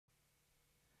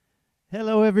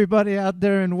Hello, everybody out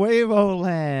there in Wavo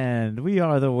land. We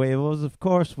are the Wavos. Of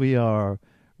course we are.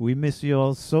 We miss you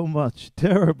all so much,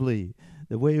 terribly.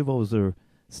 The Wavos are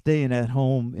staying at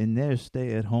home in their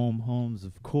stay-at-home homes,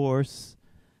 of course.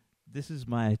 This is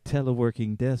my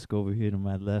teleworking desk over here to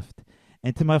my left.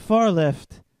 And to my far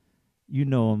left, you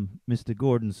know him, Mr.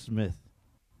 Gordon Smith.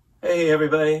 Hey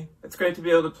everybody, it's great to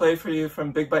be able to play for you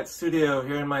from Big Bite Studio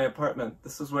here in my apartment.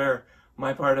 This is where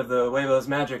my part of the Wavos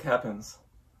magic happens.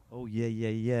 Oh,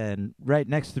 yeah. And right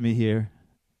next to me here,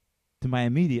 to my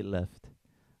immediate left,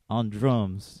 on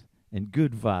drums and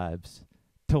good vibes,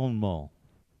 Tone Mall.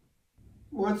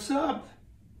 What's up?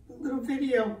 A little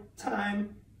video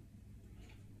time.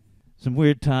 Some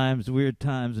weird times,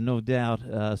 no doubt.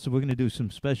 So we're going to do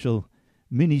some special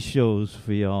mini shows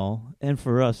for y'all and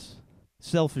for us,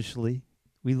 selfishly.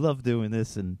 We love doing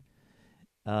this, and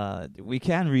we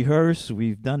can rehearse.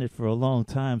 We've done it for a long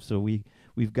time, so we've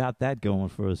got that going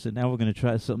for us. And now we're going to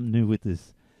try something new with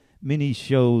this mini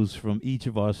shows from each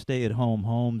of our stay-at-home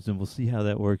homes, and we'll see how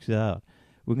that works out.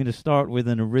 We're going to start with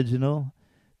an original.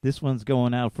 This one's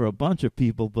going out for a bunch of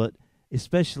people, but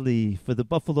especially for the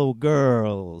Buffalo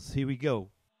Girls. Here we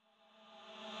go.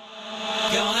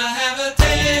 Gonna have a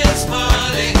dance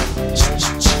party.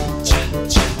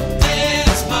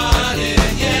 Dance party,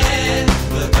 yeah.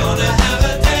 We're gonna have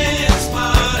a dance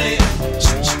party.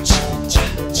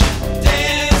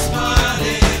 Dance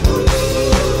party. Ooh.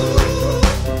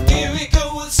 Here we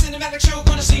go with a cinematic show.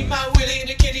 Gonna see my Willie and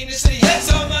the kitty in the city. Heads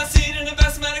on my seat in the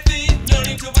basematic feed. No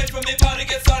need to wait for me party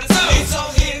get started. So it's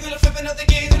all here. Gonna flip another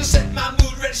game. Gonna set my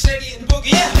mood ready, steady, and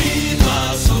boogie. Yeah. Lead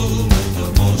my soul with the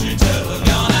fortune teller.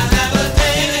 Gonna have a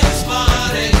dance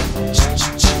party.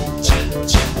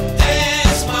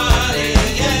 Dance party,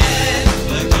 yeah.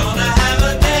 We're gonna have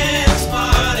a dance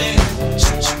party.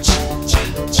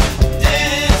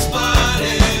 Dance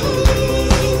party, ooh.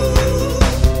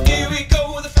 Here we go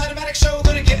with a phantomatic show.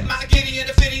 Gonna get my giddy and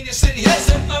a fitty in the city. Hey,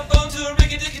 set my phone to a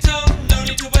ricky-dicky tone. No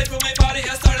need to wait for my party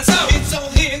has started. So it's all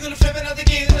here. Gonna flip another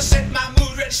gear. Gonna set my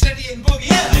mood ready, steady, and boogie.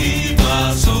 Yeah. Leave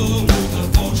my soul with the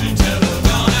fortune teller.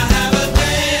 Gonna have a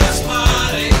dance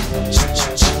party.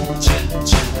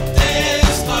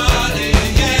 Dance party,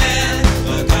 yeah.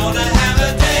 We're gonna have a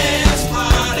dance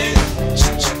party.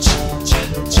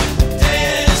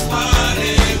 Dance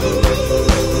party, ooh.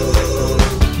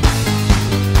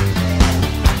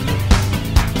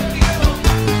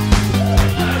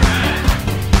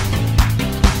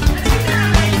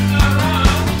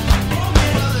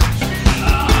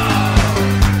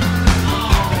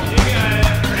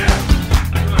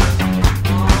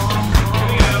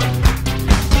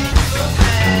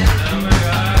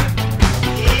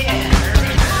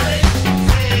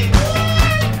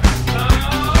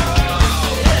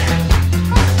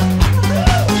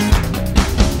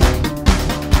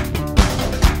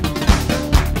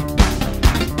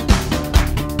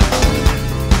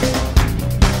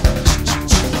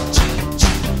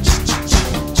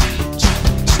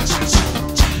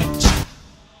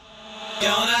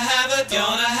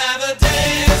 Gonna have a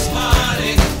dance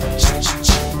party.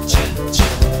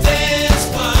 Dance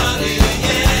party,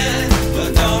 yeah.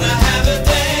 We're gonna have a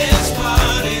dance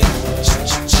party.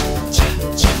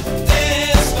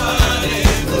 Dance party,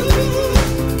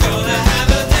 ooh. Gonna have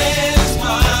a dance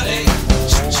party.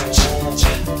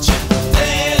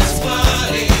 Dance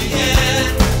party, yeah.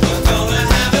 We're gonna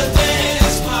have a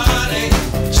dance party.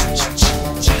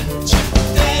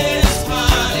 Dance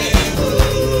party, ooh.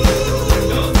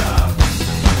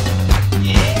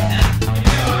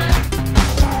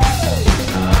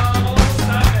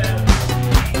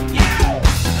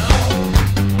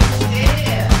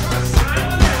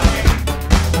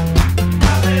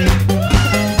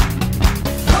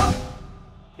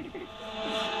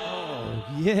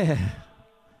 Oh, yeah.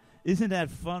 Isn't that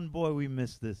fun? Boy, we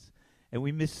miss this. And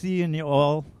we miss seeing you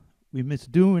all. We miss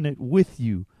doing it with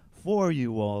you, for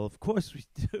you all. Of course we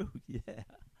do, yeah.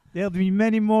 There'll be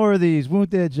many more of these,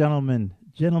 won't there, gentlemen?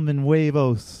 Gentlemen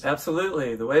Wavos.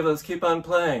 Absolutely, the Wavos keep on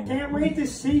playing. Can't wait to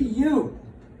see you.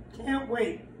 Can't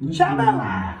wait.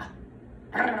 Shabala!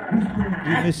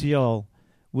 We miss y'all.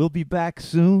 We'll be back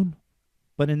soon.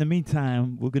 But in the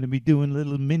meantime, we're going to be doing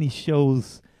little mini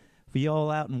shows for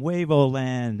y'all out in Wavo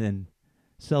land and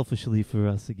selfishly for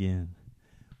us again.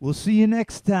 We'll see you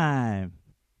next time.